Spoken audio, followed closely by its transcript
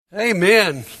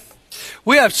Amen.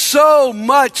 We have so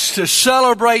much to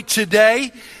celebrate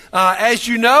today. As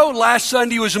you know, last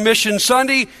Sunday was a Mission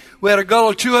Sunday. We had a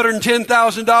goal of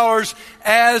 $210,000.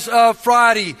 As of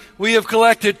Friday, we have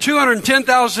collected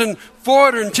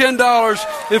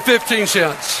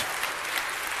 $210,410.15.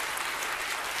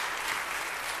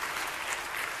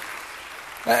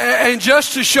 And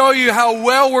just to show you how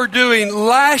well we're doing,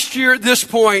 last year at this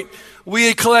point, we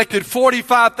had collected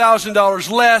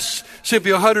 $45,000 less, simply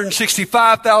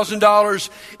 $165,000,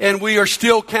 and we are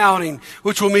still counting,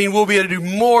 which will mean we'll be able to do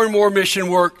more and more mission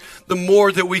work the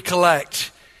more that we collect.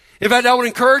 In fact, I would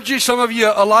encourage you, some of you,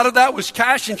 a lot of that was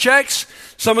cash and checks.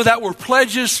 Some of that were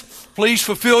pledges. Please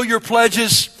fulfill your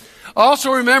pledges.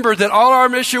 Also remember that all our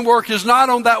mission work is not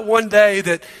on that one day,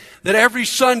 that every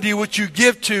Sunday what you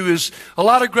give to is a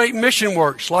lot of great mission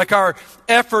works, like our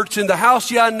efforts in the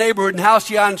Halcyon neighborhood and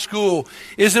Halcyon school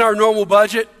is in our normal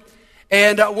budget.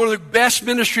 And one of the best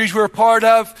ministries we're a part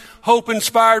of, Hope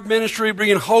Inspired Ministry,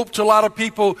 bringing hope to a lot of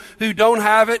people who don't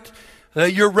have it.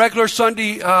 Your regular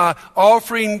Sunday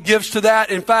offering gives to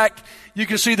that. In fact, you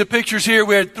can see the pictures here.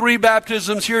 We had 3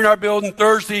 baptisms here in our building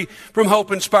Thursday from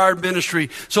Hope Inspired Ministry.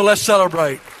 So let's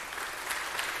celebrate.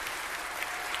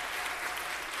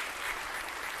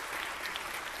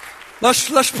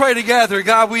 Let's pray together.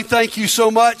 God, we thank you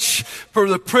so much for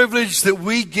the privilege that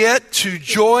we get to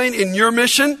join in your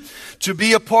mission, to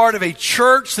be a part of a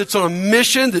church that's on a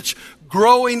mission, that's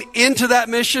growing into that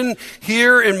mission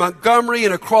here in Montgomery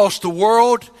and across the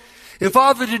world. And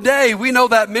Father, today we know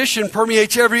that mission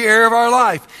permeates every area of our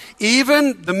life,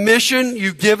 even the mission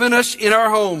you've given us in our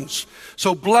homes.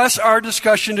 So bless our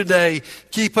discussion today.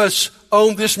 Keep us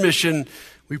on this mission.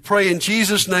 We pray in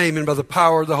Jesus' name and by the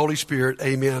power of the Holy Spirit.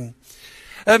 Amen.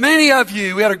 Many of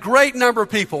you, we had a great number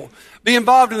of people be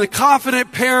involved in the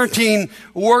Confident Parenting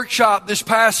Workshop this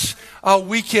past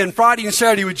weekend, Friday and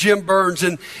Saturday with Jim Burns,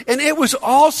 and it was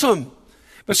awesome.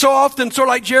 But so often, sort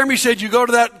of like Jeremy said, you go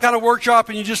to that kind of workshop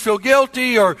and you just feel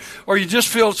guilty or you just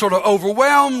feel sort of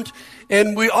overwhelmed,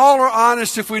 and we all are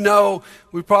honest if we know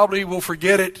we probably will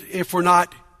forget it if we're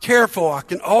not careful. I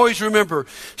can always remember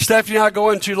Stephanie and I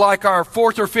going to like our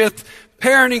 4th or 5th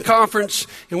parenting conference,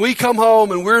 and we come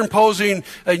home and we're imposing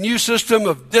a new system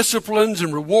of disciplines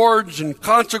and rewards and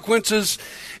consequences.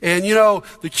 And you know,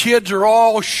 the kids are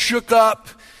all shook up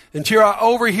until I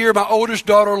overhear my oldest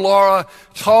daughter, Laura,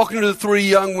 talking to the 3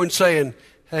 young ones saying,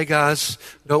 "Hey guys,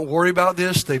 don't worry about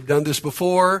this. They've done this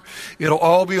before. It'll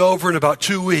all be over in about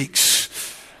 2 weeks."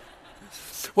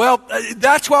 Well,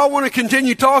 that's why I want to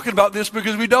continue talking about this,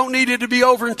 because we don't need it to be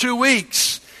over in 2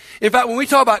 weeks. In fact, when we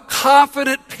talk about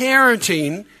confident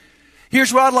parenting,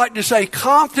 here's what I'd like to say.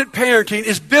 Confident parenting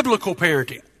is biblical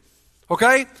parenting.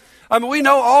 Okay? I mean, we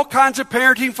know all kinds of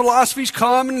parenting philosophies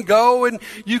come and go, and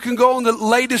you can go on the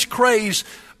latest craze,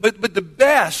 but the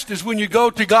best is when you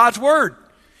go to God's Word.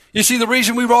 You see, the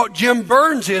reason we brought Jim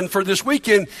Burns in for this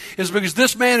weekend is because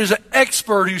this man is an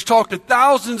expert who's talked to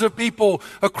thousands of people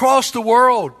across the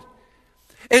world.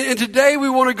 And today we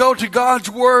want to go to God's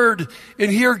Word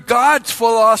and hear God's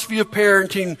philosophy of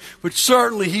parenting, which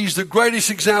certainly he's the greatest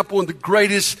example and the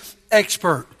greatest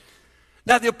expert.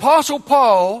 Now, the Apostle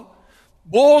Paul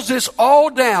boils this all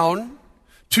down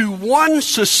to one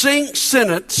succinct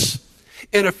sentence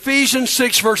in Ephesians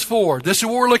 6, verse 4. This is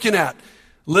what we're looking at.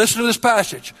 Listen to this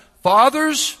passage.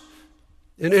 Fathers,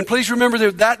 and please remember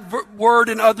that word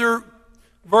in other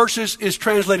verses is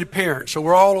translated parents, so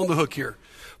we're all on the hook here.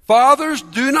 Fathers,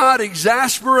 do not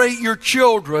exasperate your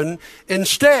children.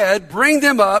 Instead, bring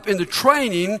them up in the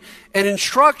training and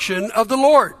instruction of the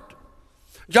Lord.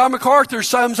 John MacArthur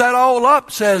sums that all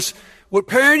up, says, what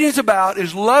parenting is about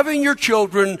is loving your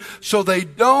children so they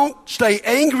don't stay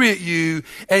angry at you,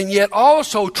 and yet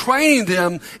also training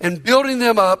them and building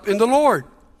them up in the Lord.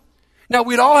 Now,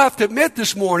 we'd all have to admit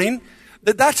this morning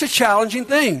that that's a challenging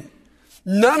thing.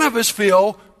 None of us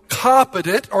feel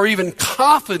competent or even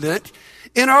confident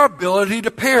in our ability to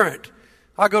parent.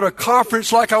 I go to a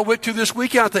conference like I went to this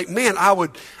weekend. I think, man, I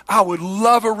would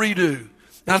love a redo.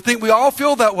 And I think we all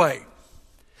feel that way.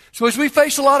 So as we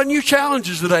face a lot of new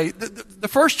challenges today, the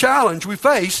first challenge we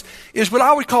face is what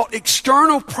I would call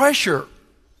external pressure.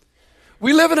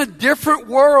 We live in a different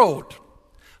world.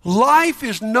 Life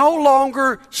is no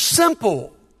longer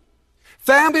simple.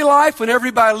 Family life, when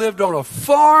everybody lived on a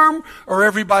farm or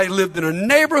everybody lived in a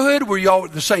neighborhood where you all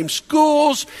went to the same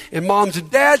schools and moms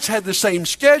and dads had the same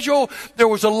schedule, there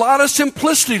was a lot of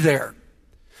simplicity there.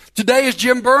 Today, as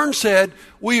Jim Burns said,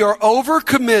 we are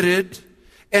overcommitted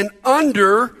and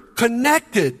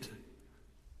underconnected.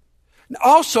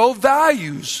 Also,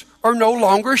 values are no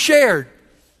longer shared.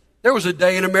 There was a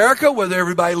day in America whether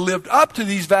everybody lived up to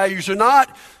these values or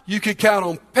not. you could count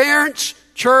on parents,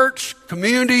 church,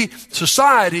 community,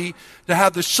 society to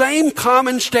have the same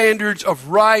common standards of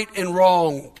right and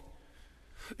wrong.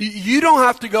 You don't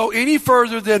have to go any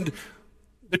further than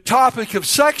the topic of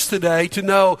sex today to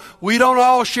know we don't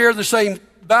all share the same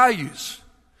values.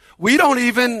 We don't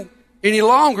even any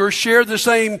longer share the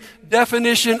same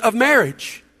definition of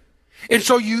marriage. And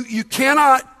so you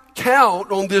cannot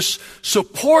count on this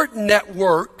support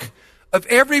network of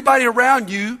everybody around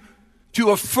you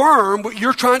to affirm what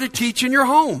you're trying to teach in your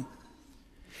home.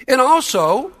 And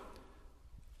also,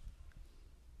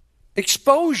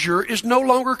 exposure is no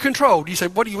longer controlled. You say,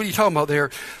 what are you talking about there?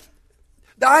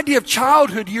 The idea of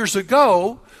childhood years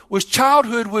ago was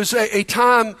a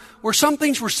time where some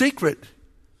things were secret,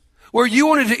 where you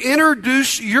wanted to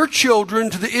introduce your children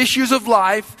to the issues of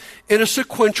life in a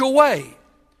sequential way.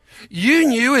 You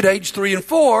knew at age 3 and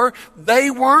 4, they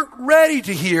weren't ready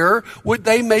to hear what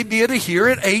they may be able to hear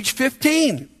at age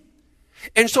 15.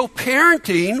 And so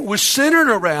parenting was centered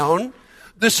around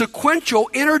the sequential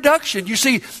introduction. You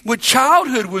see, what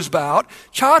childhood was about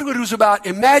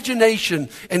imagination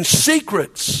and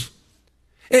secrets.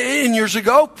 And years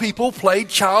ago, people played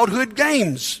childhood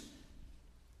games.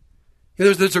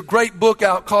 There's a great book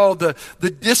out called The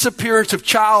Disappearance of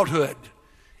Childhood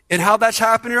and how that's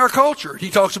happened in our culture. He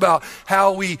talks about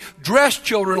how we dress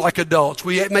children like adults.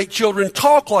 We make children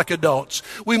talk like adults.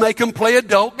 We make them play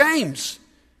adult games.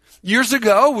 Years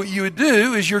ago, what you would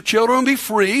do is your children would be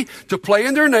free to play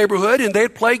in their neighborhood, and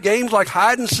they'd play games like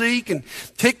hide and seek and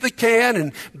kick the can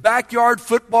and backyard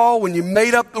football when you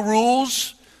made up the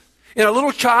rules. And a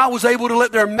little child was able to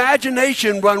let their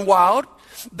imagination run wild.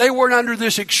 They weren't under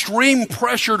this extreme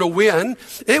pressure to win.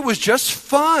 It was just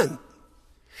fun.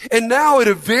 And now at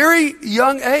a very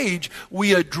young age,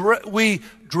 we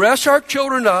dress our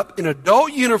children up in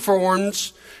adult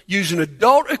uniforms, using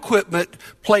adult equipment,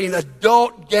 playing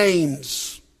adult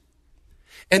games.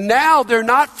 And now they're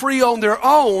not free on their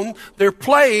own. They're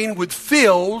playing with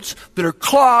fields that are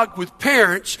clogged with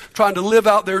parents trying to live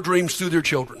out their dreams through their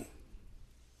children.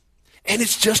 And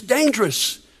it's just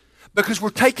dangerous because we're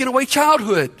taking away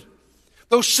childhood.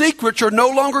 Those secrets are no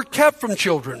longer kept from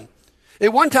children.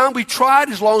 At one time, we tried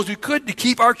as long as we could to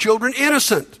keep our children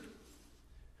innocent.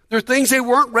 There are things they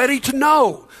weren't ready to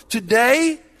know.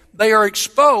 Today, they are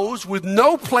exposed with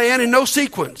no plan and no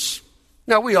sequence.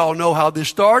 Now, we all know how this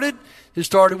started. It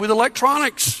started with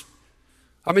electronics.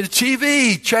 The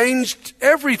TV changed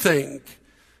everything.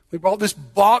 We brought this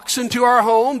box into our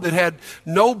home that had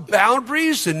no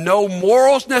boundaries and no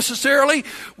morals necessarily,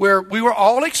 where we were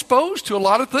all exposed to a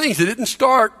lot of things. It didn't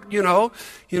start,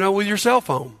 with your cell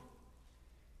phone.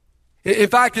 In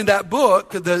fact, in that book,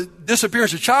 The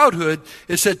Disappearance of Childhood,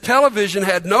 it said television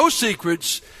had no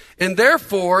secrets, and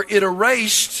therefore it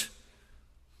erased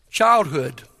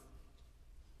childhood.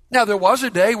 Now, there was a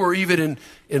day where even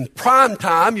in prime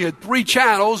time, you had 3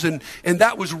 channels, and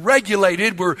that was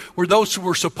regulated, where those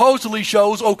were supposedly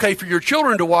shows okay for your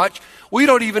children to watch. We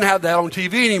don't even have that on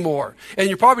TV anymore. And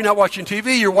you're probably not watching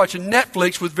TV, you're watching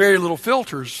Netflix with very little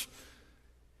filters.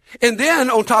 And then,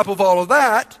 on top of all of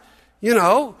that,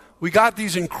 we got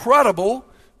these incredible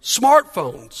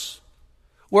smartphones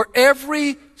where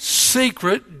every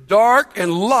secret, dark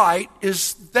and light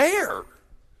is there.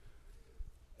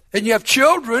 And you have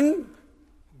children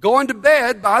going to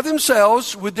bed by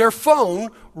themselves with their phone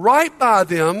right by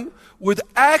them with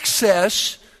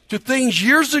access to things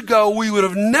years ago we would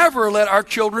have never let our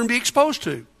children be exposed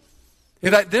to.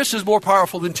 In fact, this is more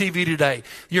powerful than TV today.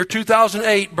 The year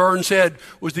 2008, Burns said,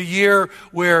 was the year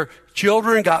where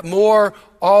children got more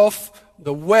off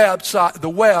the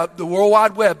World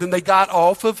Wide Web than they got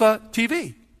off of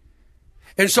TV.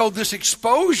 And so this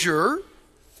exposure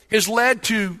has led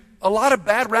to a lot of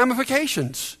bad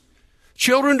ramifications.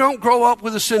 Children don't grow up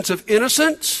with a sense of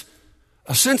innocence,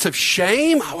 a sense of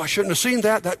shame. Oh, I shouldn't have seen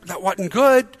that. That wasn't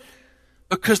good.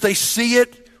 Because they see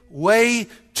it way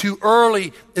too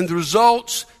early, and the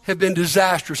results have been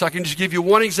disastrous. I can just give you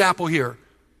one example here.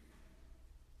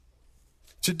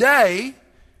 Today,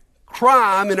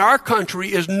 crime in our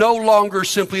country is no longer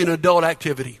simply an adult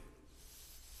activity.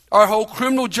 Our whole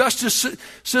criminal justice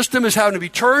system is having to be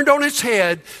turned on its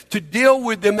head to deal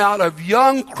with the amount of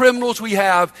young criminals we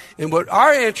have. And what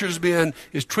our answer has been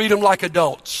is treat them like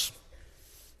adults.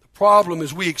 The problem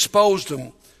is we exposed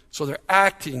them, so they're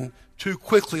acting too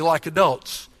quickly like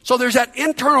adults. So there's that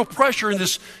internal pressure in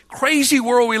this crazy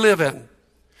world we live in.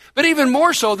 But even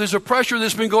more so, there's a pressure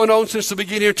that's been going on since the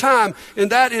beginning of time, and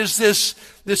that is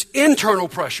this internal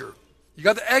pressure. You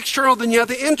got the external, then you have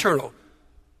the internal.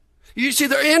 You see,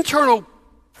 there are internal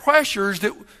pressures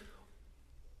that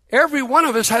every one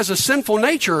of us has a sinful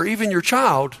nature, even your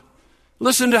child.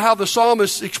 Listen to how the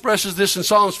psalmist expresses this in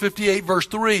Psalms 58, verse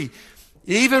 3.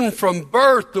 Even from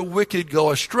birth the wicked go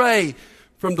astray.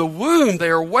 From the womb they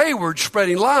are wayward,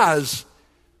 spreading lies.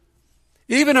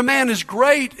 Even a man as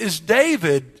great as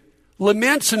David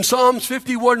laments in Psalms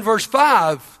 51, verse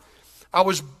 5. I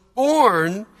was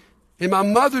born in my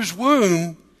mother's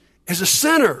womb as a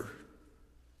sinner.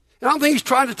 And I don't think he's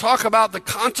trying to talk about the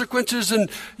consequences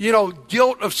and,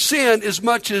 guilt of sin as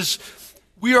much as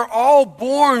we are all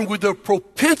born with a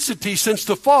propensity since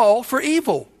the fall for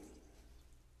evil.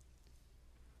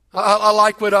 I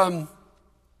like what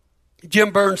Jim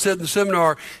Burns said in the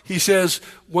seminar. He says,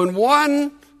 when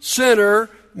one sinner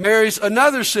marries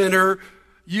another sinner,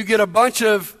 you get a bunch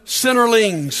of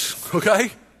sinnerlings,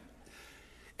 okay?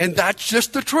 And that's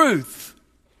just the truth.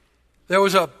 There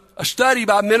was a study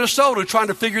by Minnesota trying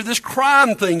to figure this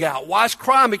crime thing out. Why is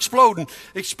crime exploding,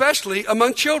 especially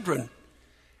among children?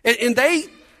 And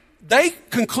they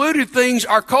concluded things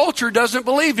our culture doesn't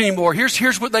believe anymore.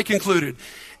 Here's what they concluded.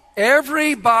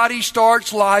 Everybody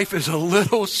starts life as a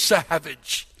little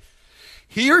savage.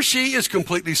 He or she is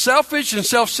completely selfish and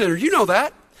self-centered. You know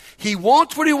that. He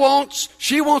wants what he wants.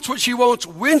 She wants what she wants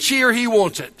when she or he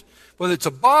wants it. Whether it's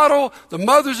a bottle, the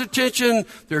mother's attention,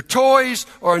 their toys,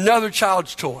 or another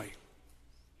child's toy.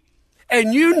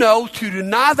 And to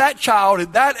deny that child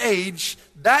at that age,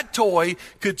 that toy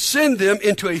could send them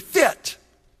into a fit.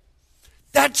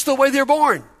 That's the way they're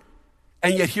born.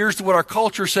 And yet here's what our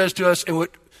culture says to us and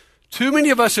what too many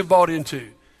of us have bought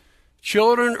into.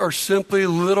 Children are simply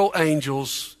little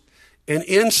angels, and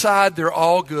inside they're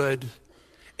all good.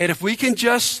 And if we can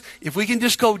just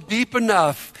go deep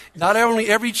enough, not only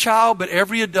every child, but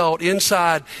every adult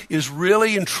inside is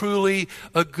really and truly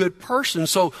a good person.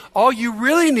 So all you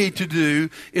really need to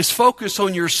do is focus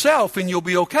on yourself and you'll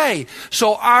be okay.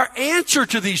 So our answer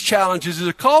to these challenges as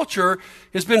a culture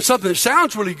has been something that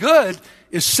sounds really good,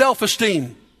 is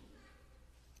self-esteem.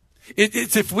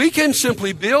 It's if we can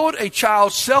simply build a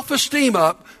child's self-esteem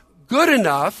up good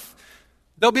enough,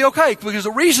 they'll be okay, because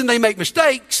the reason they make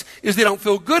mistakes is they don't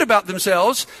feel good about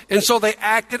themselves, and so they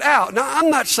act it out. Now, I'm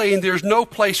not saying there's no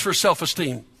place for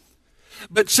self-esteem,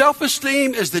 but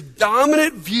self-esteem as the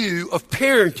dominant view of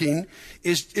parenting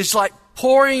is like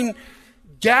pouring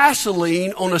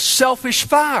gasoline on a selfish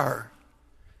fire.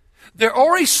 They're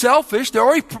already selfish. They're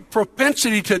already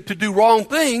propensity to do wrong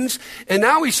things. And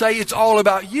now we say it's all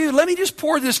about you. Let me just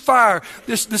pour this fire,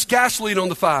 this gasoline on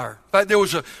the fire. In fact, there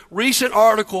was a recent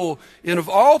article in, of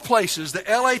all places, the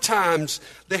LA Times.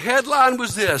 The headline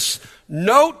was this: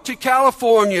 Note to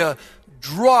California,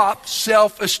 drop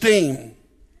self-esteem.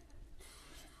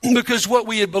 Because what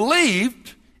we had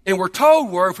believed and were told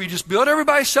were, if we just built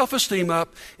everybody's self-esteem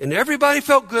up and everybody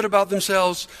felt good about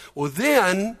themselves, well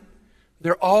then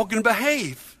they're all going to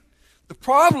behave. The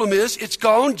problem is it's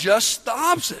gone just the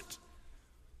opposite.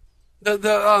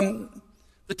 The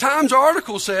Times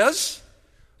article says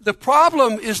the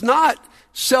problem is not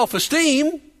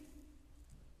self-esteem.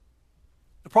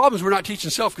 The problem is we're not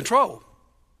teaching self-control.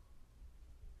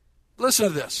 Listen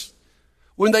to this.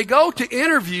 When they go to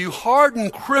interview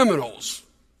hardened criminals,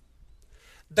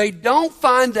 they don't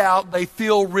find out they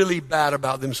feel really bad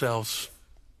about themselves.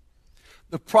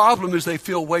 The problem is they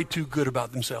feel way too good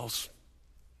about themselves.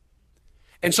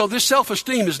 And so this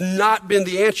self-esteem has not been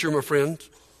the answer, my friend.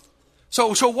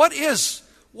 So what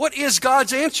is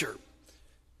God's answer?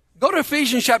 Go to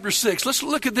Ephesians chapter 6. Let's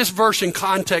look at this verse in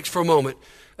context for a moment.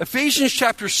 Ephesians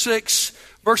chapter 6,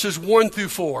 verses 1 through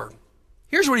 4.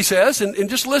 Here's what he says, and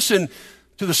just listen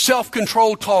to the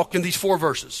self-control talk in these 4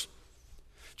 verses.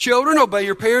 Children, obey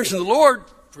your parents in the Lord,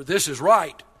 for this is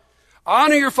right.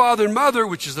 Honor your father and mother,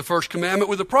 which is the first commandment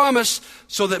with a promise,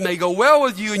 so that it may go well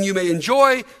with you and you may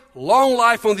enjoy long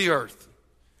life on the earth.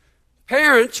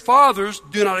 Parents, fathers,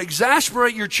 do not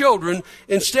exasperate your children.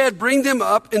 Instead, bring them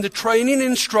up in the training and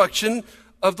instruction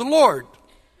of the Lord.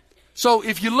 So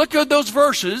if you look at those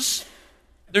verses,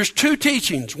 there's 2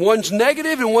 teachings. One's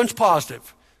negative and one's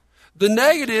positive. The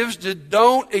negative is to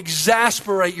don't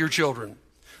exasperate your children.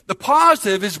 The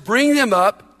positive is bring them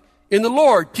up in the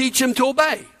Lord. Teach them to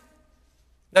obey.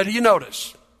 Now, do you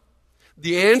notice?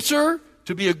 The answer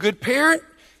to be a good parent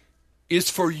is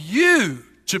for you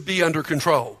to be under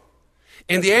control.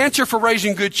 And the answer for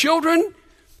raising good children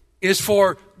is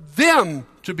for them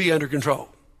to be under control.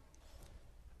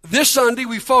 This Sunday,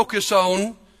 we focus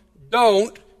on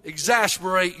don't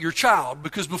exasperate your child,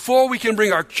 because before we can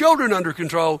bring our children under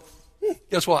control,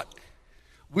 guess what?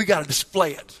 We got to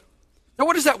display it. Now,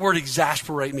 what does that word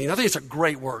exasperate mean? I think it's a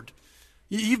great word.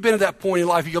 You've been at that point in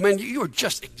life, you go, man, you are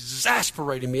just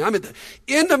exasperating me. I'm at the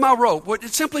end of my rope. What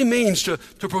it simply means to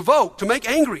provoke, to make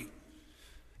angry.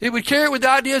 It would carry it with the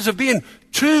ideas of being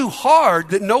too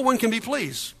hard that no one can be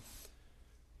pleased.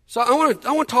 So I want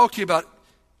to talk to you about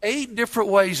 8 different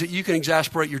ways that you can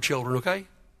exasperate your children, okay?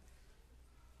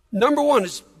 Number 1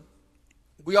 is,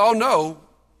 we all know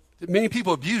that many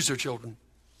people abuse their children.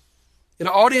 In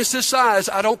an audience this size,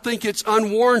 I don't think it's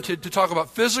unwarranted to talk about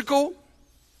physical,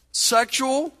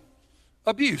 sexual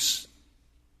abuse.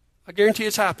 I guarantee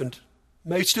it's happened.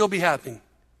 May still be happening.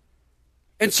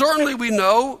 And certainly we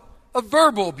know of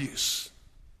verbal abuse.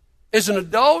 As an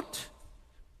adult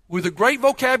with a great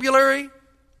vocabulary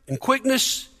and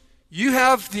quickness, you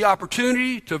have the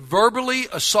opportunity to verbally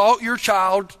assault your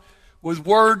child with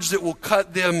words that will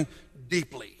cut them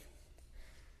deeply.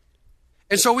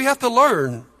 And so we have to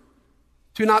learn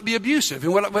to not be abusive.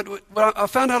 And what I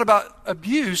found out about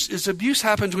abuse is abuse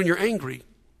happens when you're angry.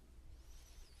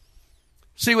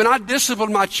 See, when I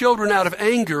discipline my children out of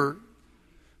anger,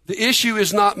 the issue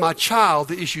is not my child,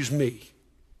 the issue is me.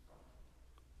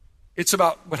 It's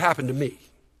about what happened to me.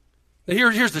 Now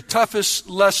here's the toughest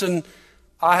lesson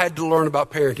I had to learn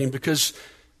about parenting because,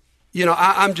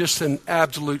 I'm just an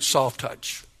absolute soft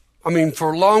touch. I mean,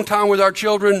 for a long time with our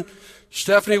children,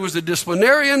 Stephanie was the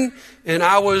disciplinarian and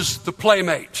I was the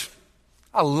playmate.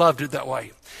 I loved it that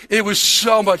way. It was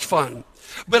so much fun.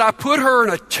 But I put her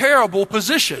in a terrible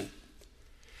position.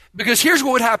 Because here's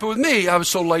what would happen with me. I was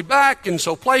so laid back and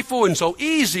so playful and so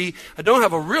easy. I don't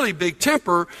have a really big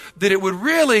temper that it would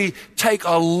really take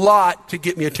a lot to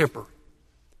get me a temper.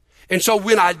 And so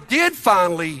when I did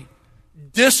finally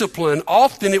discipline,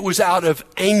 often it was out of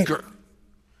anger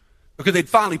because they'd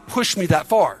finally pushed me that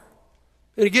far.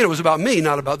 And again, it was about me,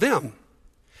 not about them.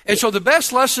 And so the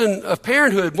best lesson of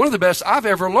parenthood, one of the best I've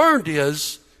ever learned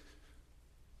is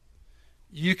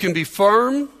you can be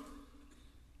firm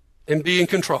and be in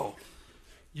control.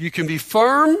 You can be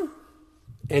firm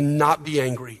and not be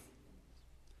angry.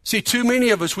 See, too many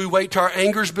of us, we wait till our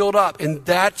angers build up, and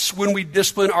that's when we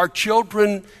discipline our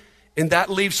children, and that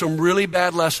leaves some really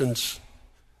bad lessons.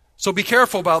 So be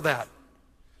careful about that.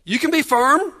 You can be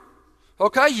firm.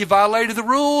 Okay, you violated the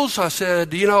rules. I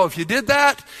said, if you did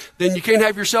that, then you can't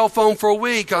have your cell phone for a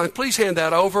week. Please hand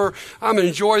that over. I'm going to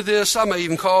enjoy this. I may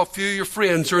even call a few of your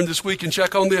friends during this week and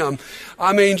check on them.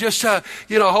 I mean, just, I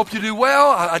hope you do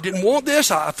well. I didn't want this.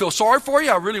 I feel sorry for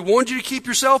you. I really wanted you to keep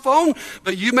your cell phone,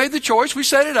 but you made the choice. We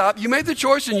set it up. You made the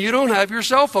choice and you don't have your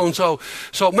cell phone. So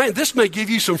man, this may give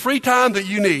you some free time that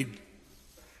you need.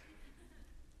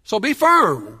 So be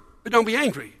firm, but don't be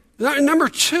angry. Number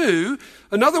 2,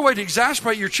 another way to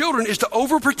exasperate your children is to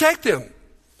overprotect them.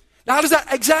 Now, how does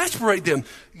that exasperate them?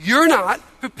 You're not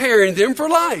preparing them for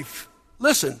life.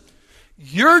 Listen,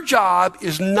 your job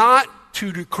is not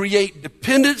to create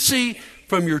dependency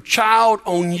from your child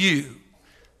on you.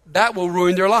 That will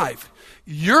ruin their life.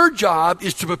 Your job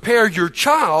is to prepare your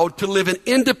child to live an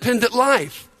independent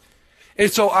life.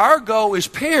 And so our goal as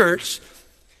parents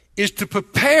is to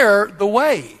prepare the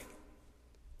way.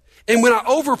 And when I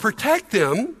overprotect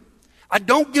them, I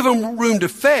don't give them room to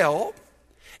fail.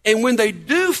 And when they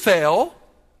do fail,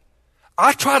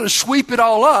 I try to sweep it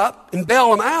all up and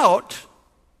bail them out.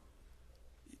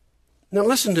 Now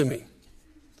listen to me.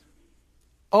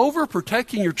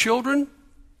 Overprotecting your children,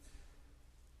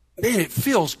 man, it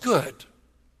feels good.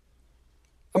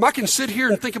 I can sit here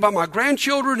and think about my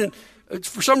grandchildren, and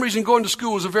for some reason, going to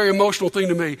school is a very emotional thing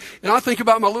to me. And I think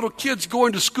about my little kids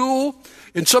going to school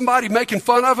and somebody making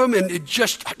fun of them, and I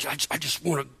just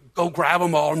want to go grab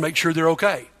them all and make sure they're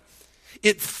okay.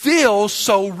 It feels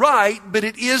so right, but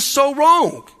it is so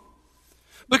wrong.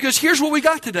 Because here's what we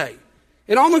got today.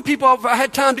 And all the people I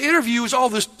had time to interview is all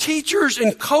the teachers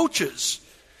and coaches.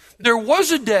 There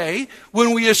was a day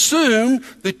when we assumed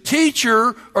the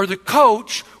teacher or the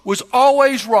coach was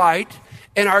always right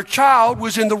and our child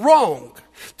was in the wrong.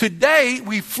 Today,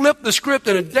 we flip the script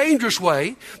in a dangerous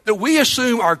way that we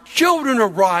assume our children are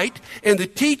right and the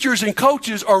teachers and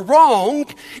coaches are wrong,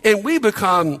 and we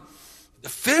become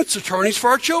defense attorneys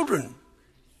for our children.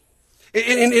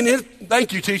 And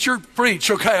thank you, teacher. Preach.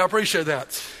 Okay, I appreciate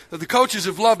that. The coaches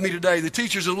have loved me today. The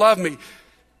teachers have loved me.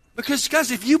 Because,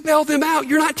 guys, if you bail them out,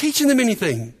 you're not teaching them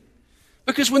anything.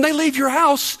 Because when they leave your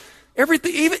house,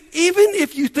 everything, even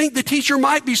if you think the teacher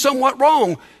might be somewhat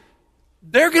wrong,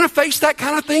 they're going to face that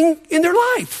kind of thing in their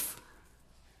life.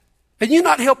 And you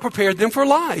not help prepare them for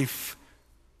life.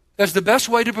 That's the best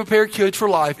way to prepare kids for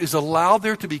life, is allow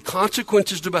there to be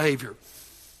consequences to behavior.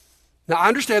 Now, I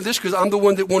understand this because I'm the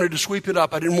one that wanted to sweep it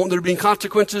up. I didn't want there to be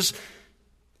consequences.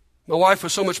 My wife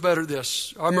was so much better at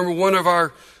this. I remember one of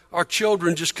our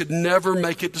children just could never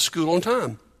make it to school on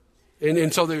time.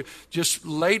 And so they're just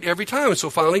late every time. And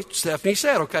so finally, Stephanie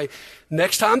said, okay,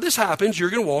 next time this happens, you're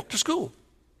going to walk to school.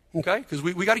 okay? Because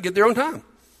we got to get there on time.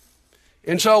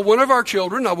 And so one of our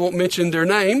children, I won't mention their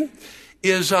name,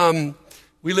 is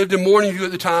we lived in Morning View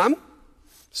at the time.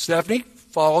 Stephanie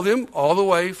followed them all the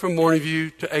way from Morning View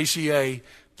to ACA.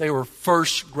 They were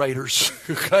first graders,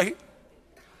 okay?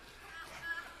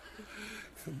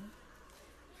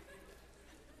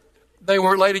 They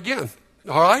weren't late again,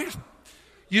 all right?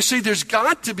 You see, there's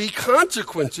got to be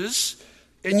consequences.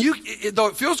 And though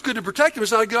it feels good to protect them,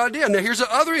 it's not a good idea. Now, here's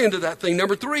the other end of that thing.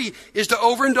 Number 3 is to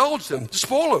overindulge them, to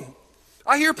spoil them.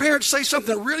 I hear parents say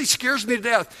something that really scares me to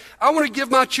death. I want to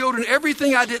give my children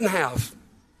everything I didn't have.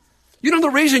 You know, the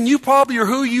reason you probably are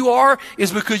who you are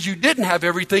is because you didn't have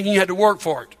everything and you had to work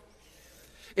for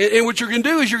it. And what you're going to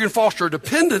do is you're going to foster a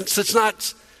dependence that's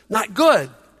not good.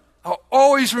 I'll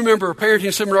always remember a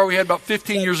parenting seminar we had about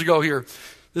 15 years ago here.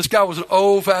 This guy was an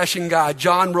old-fashioned guy,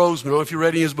 John Roseman. I don't know if you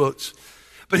read any of his books.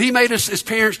 But he made us as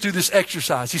parents do this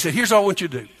exercise. He said, here's what I want you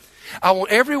to do. I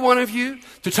want every one of you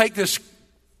to take this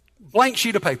blank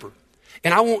sheet of paper.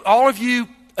 And I want all of you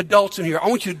adults in here, I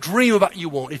want you to dream about what you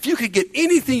want. If you could get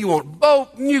anything you want,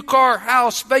 boat, new car,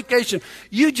 house, vacation,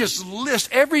 you just list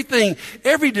everything,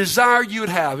 every desire you would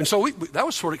have. And so that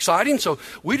was sort of exciting. So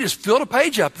we just filled a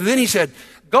page up. And then he said,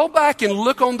 go back and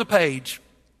look on the page.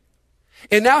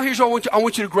 And now here's what I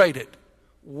want you to grade it.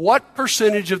 What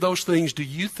percentage of those things do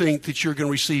you think that you're going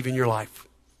to receive in your life?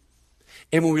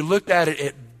 And when we looked at it,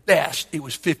 at best, it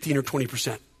was 15 or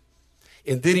 20%.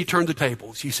 And then he turned the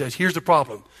tables. He says, here's the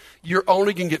problem. You're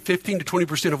only going to get 15 to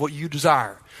 20% of what you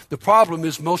desire. The problem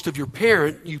is most of you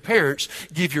parents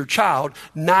give your child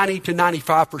 90 to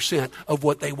 95% of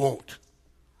what they want.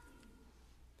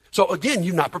 So again,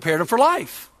 you've not prepared them for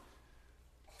life.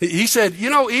 He said,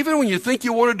 even when you think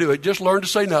you want to do it, just learn to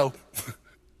say no.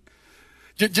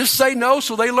 Just say no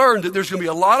so they learn that there's going to be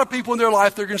a lot of people in their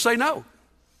life that are going to say no.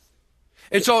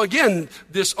 And so again,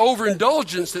 this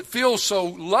overindulgence that feels so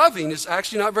loving is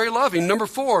actually not very loving. Number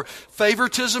 4,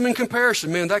 favoritism and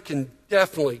comparison. Man, that can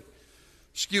definitely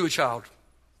skew a child.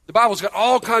 The Bible's got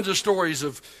all kinds of stories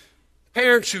of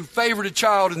parents who favored a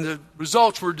child and the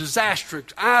results were disastrous.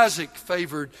 Isaac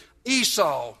favored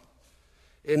Esau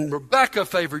and Rebekah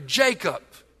favored Jacob.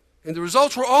 And the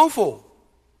results were awful.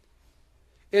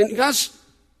 And guys,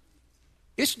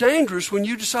 it's dangerous when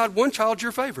you decide one child's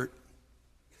your favorite.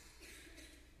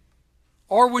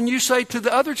 Or when you say to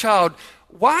the other child,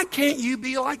 why can't you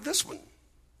be like this one?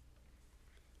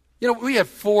 We have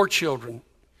 4 children.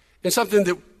 And something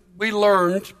that we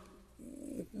learned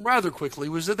rather quickly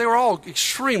was that they were all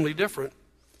extremely different.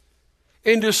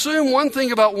 And to assume one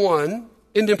thing about one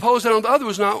and impose that on the other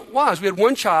was not wise. We had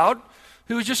one child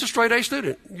who was just a straight A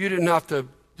student. You didn't have to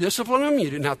discipline him. You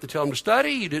didn't have to tell him to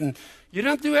study. You didn't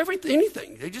have to do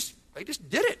anything. They just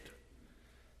did it.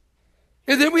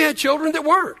 And then we had children that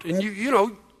weren't. And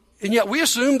and yet we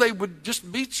assumed they would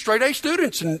just be straight A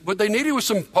students. And what they needed was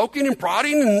some poking and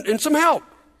prodding and some help.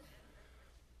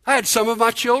 I had some of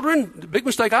my children, the big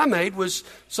mistake I made was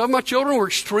some of my children were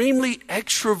extremely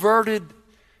extroverted.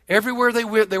 Everywhere they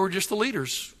went, they were just the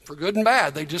leaders, for good and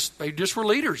bad. They just were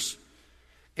leaders.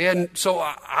 And so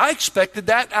I expected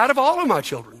that out of all of my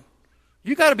children.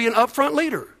 You got to be an upfront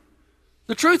leader.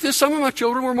 The truth is some of my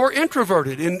children were more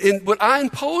introverted, and what I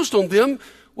imposed on them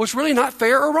was really not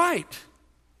fair or right.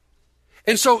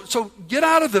 And so get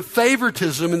out of the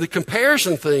favoritism and the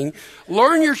comparison thing.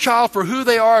 Learn your child for who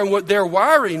they are and what their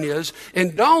wiring is,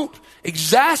 and don't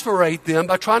exasperate them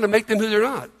by trying to make them who they're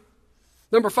not.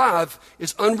 Number 5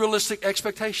 is unrealistic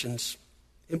expectations.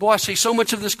 And boy, I see so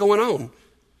much of this going on.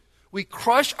 We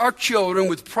crush our children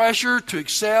with pressure to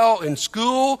excel in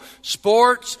school,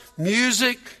 sports,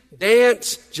 music,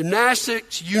 dance,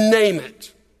 gymnastics, you name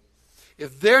it.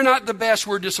 If they're not the best,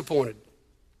 we're disappointed.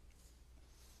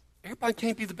 Everybody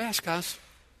can't be the best, guys.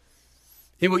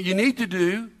 And what you need to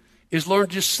do is learn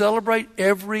to just celebrate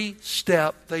every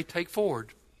step they take forward.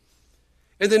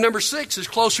 And then number 6 is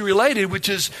closely related, which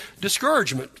is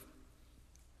discouragement.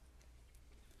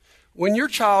 When your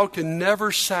child can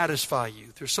never satisfy you,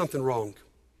 there's something wrong.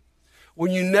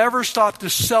 When you never stop to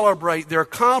celebrate their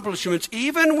accomplishments,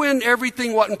 even when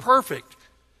everything wasn't perfect,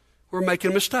 we're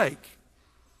making a mistake.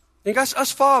 And guys,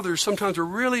 us fathers sometimes are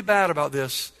really bad about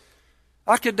this.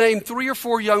 I could name 3 or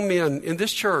 4 young men in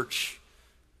this church,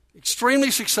 extremely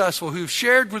successful, who've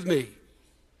shared with me.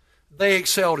 They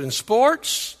excelled in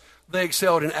sports. They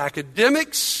excelled in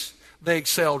academics. They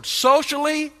excelled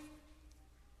socially.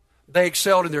 They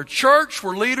excelled in their church,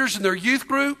 were leaders in their youth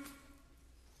group.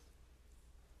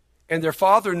 And their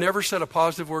father never said a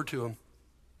positive word to them.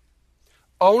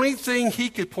 Only thing he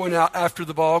could point out after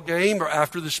the ball game or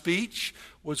after the speech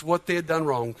was what they had done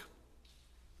wrong.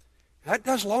 That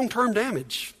does long-term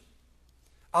damage.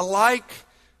 I like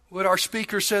what our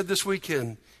speaker said this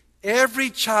weekend. Every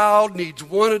child needs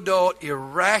one adult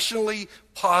irrationally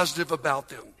positive about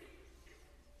them.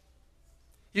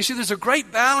 You see, there's a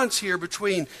great balance here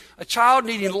between a child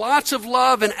needing lots of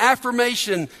love and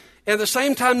affirmation and at the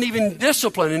same time needing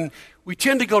discipline. And we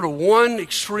tend to go to one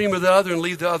extreme or the other and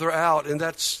leave the other out, and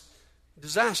that's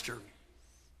disaster.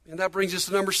 And that brings us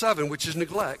to number 7, which is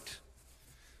neglect.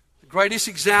 The greatest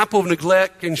example of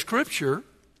neglect in Scripture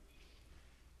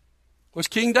was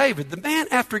King David, the man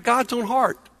after God's own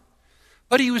heart.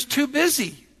 But he was too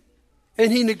busy,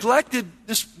 and he neglected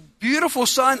this beautiful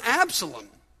son, Absalom.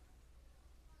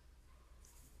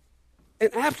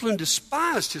 And Absalom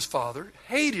despised his father,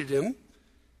 hated him,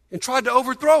 and tried to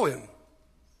overthrow him.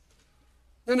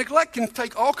 Now, neglect can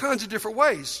take all kinds of different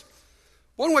ways.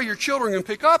 One way your children can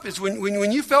pick up is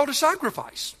when you fail to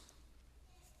sacrifice.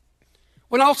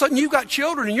 When all of a sudden you've got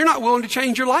children and you're not willing to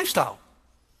change your lifestyle.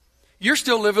 You're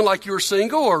still living like you were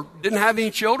single or didn't have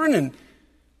any children, and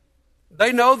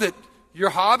they know that your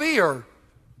hobby or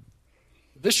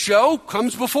this show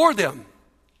comes before them.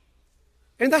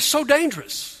 And that's so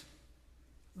dangerous.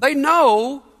 They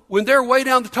know when they're way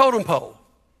down the totem pole.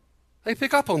 They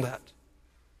pick up on that.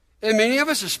 And many of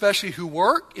us, especially who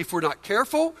work, if we're not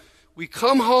careful, we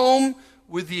come home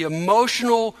with the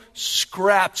emotional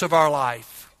scraps of our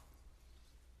life.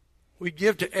 We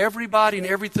give to everybody and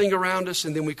everything around us,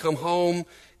 and then we come home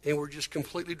and we're just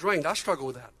completely drained. I struggle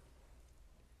with that.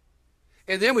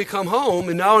 And then we come home,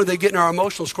 and not only are they getting our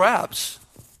emotional scraps,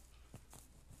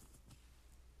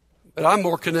 but I'm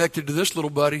more connected to this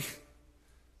little buddy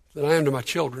than I am to my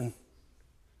children.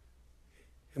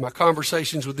 And my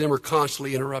conversations with them are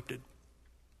constantly interrupted.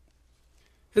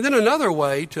 And then another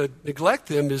way to neglect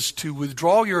them is to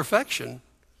withdraw your affection.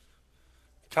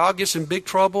 Child gets in big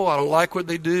trouble. I don't like what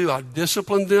they do. I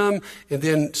discipline them. And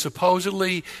then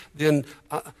supposedly,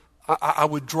 I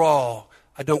withdraw.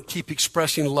 I don't keep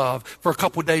expressing love. For a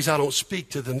couple of days, I don't speak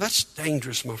to them. That's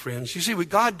dangerous, my friends. You see, what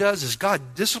God does is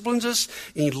God disciplines us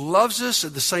and He loves us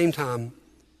at the same time.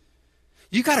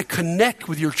 You got to connect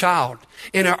with your child.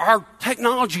 In our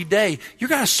technology day, you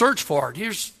got to search for it.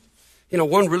 Here's,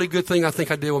 one really good thing I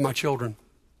think I did with my children.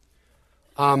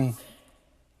 When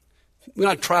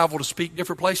I travel to speak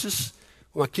different places,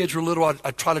 when my kids were little,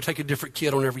 I'd try to take a different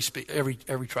kid on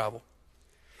every travel.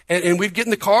 And we'd get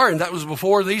in the car, and that was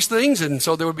before these things, and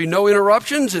so there would be no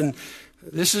interruptions, and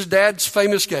this is Dad's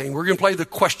famous game. We're going to play the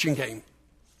question game.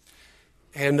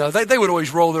 And they would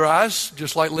always roll their eyes,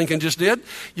 just like Lincoln just did.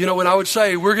 When I would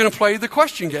say, we're going to play the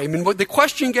question game. And what the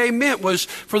question game meant was,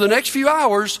 for the next few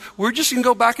hours, we're just going to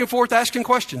go back and forth asking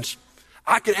questions.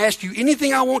 I can ask you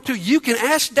anything I want to. You can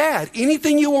ask Dad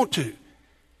anything you want to.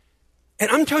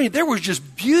 And I'm telling you, there was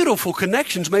just beautiful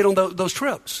connections made on those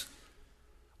trips.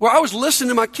 Where I was listening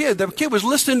to my kid. The kid was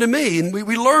listening to me. And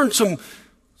we learned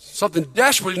something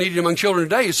desperately needed among children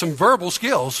today is some verbal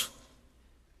skills.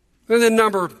 And then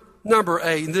Number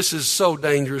 8, and this is so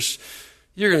dangerous.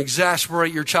 You're going to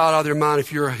exasperate your child out of their mind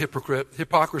if you're a hypocrite.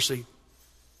 Hypocrisy.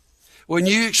 When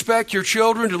you expect your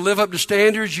children to live up to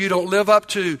standards you don't live up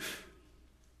to,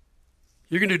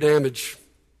 you're going to do damage.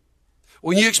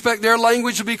 When you expect their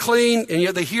language to be clean, and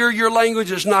yet they hear your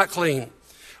language is not clean.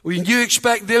 When you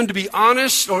expect them to be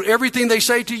honest on everything they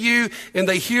say to you, and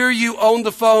they hear you on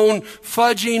the phone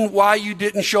fudging why you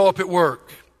didn't show up at work.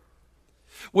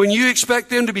 When you expect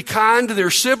them to be kind to their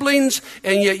siblings,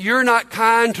 and yet you're not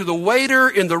kind to the waiter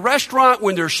in the restaurant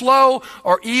when they're slow,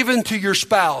 or even to your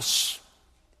spouse.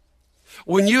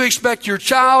 When you expect your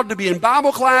child to be in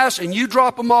Bible class, and you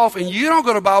drop them off, and you don't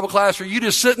go to Bible class, or you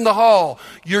just sit in the hall,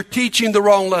 you're teaching the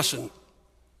wrong lesson.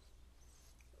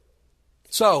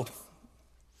 So,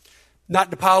 not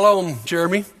to pile on,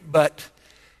 Jeremy, but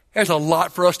there's a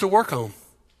lot for us to work on.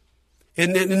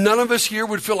 And none of us here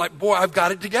would feel like, boy, I've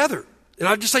got it together. And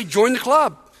I'd just say, join the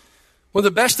club. One of the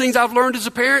best things I've learned as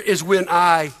a parent is when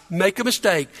I make a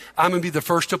mistake, I'm going to be the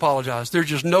first to apologize. There's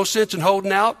just no sense in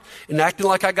holding out and acting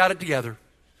like I got it together.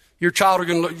 Your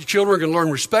children are going to learn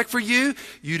respect for you.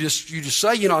 You just say,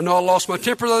 I know I lost my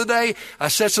temper the other day. I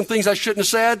said some things I shouldn't have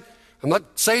said. I'm not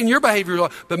saying your behavior,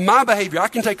 but my behavior. I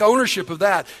can take ownership of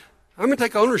that. I'm going to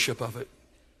take ownership of it.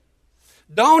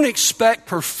 Don't expect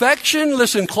perfection.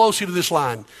 Listen closely to this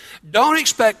line. Don't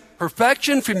expect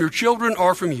perfection from your children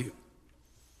or from you.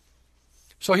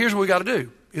 So here's what we got to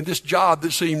do in this job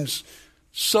that seems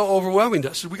so overwhelming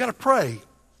to us. We got to pray.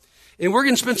 And we're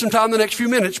going to spend some time in the next few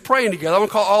minutes praying together. I'm going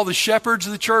to call all the shepherds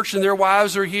of the church and their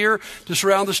wives are here to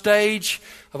surround the stage.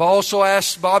 I've also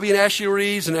asked Bobby and Ashley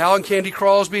Reeves and Alan Candy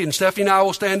Crosby, and Stephanie and I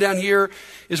will stand down here.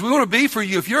 Is we want to be for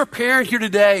you. If you're a parent here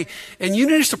today and you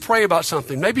need us to pray about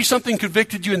something, maybe something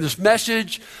convicted you in this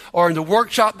message or in the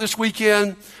workshop this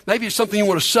weekend, maybe it's something you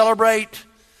want to celebrate,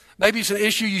 maybe it's an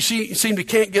issue you seem to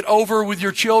can't get over with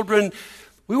your children,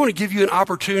 we want to give you an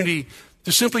opportunity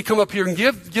to simply come up here and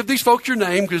give these folks your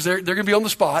name, because they're going to be on the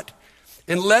spot,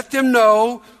 and let them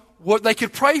know what they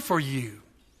could pray for you.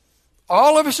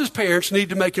 All of us as parents need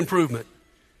to make improvement.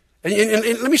 And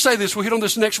let me say this, we'll hit on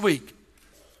this next week.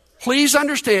 Please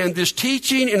understand this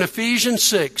teaching in Ephesians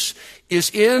 6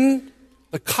 is in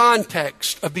the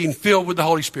context of being filled with the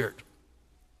Holy Spirit.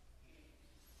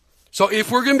 So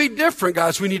if we're going to be different,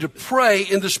 guys, we need to pray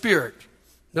in the Spirit.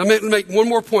 Now, let me make one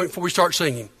more point before we start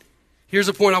singing. Here's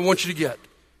the point I want you to get.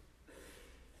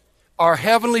 Our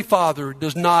Heavenly Father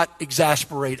does not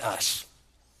exasperate us.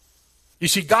 You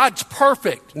see, God's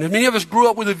perfect. And many of us grew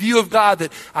up with a view of God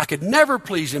that I could never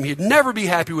please Him. He'd never be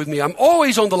happy with me. I'm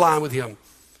always on the line with Him.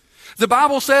 The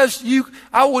Bible says,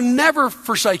 I will never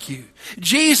forsake you.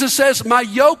 Jesus says, my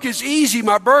yoke is easy,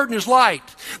 my burden is light.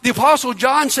 The Apostle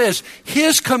John says,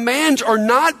 His commands are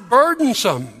not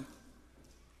burdensome.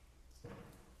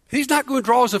 He's not going to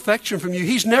draw His affection from you.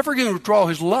 He's never going to withdraw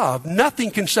His love.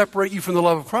 Nothing can separate you from the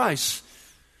love of Christ.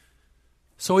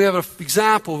 So we have an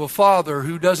example of a Father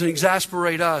who doesn't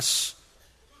exasperate us.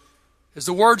 As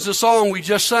the words of the song we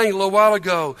just sang a little while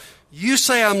ago, you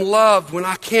say I'm loved when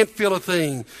I can't feel a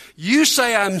thing. You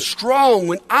say I'm strong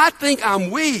when I think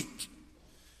I'm weak.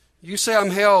 You say I'm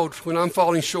held when I'm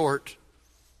falling short.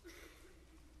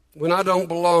 When I don't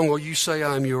belong, well, you say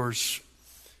I'm yours.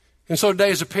 And so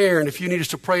today as a parent, if you need us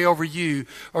to pray over you,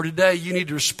 or today you need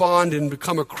to respond and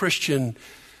become a Christian,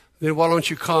 then why don't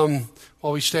you come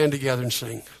while we stand together and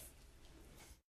sing?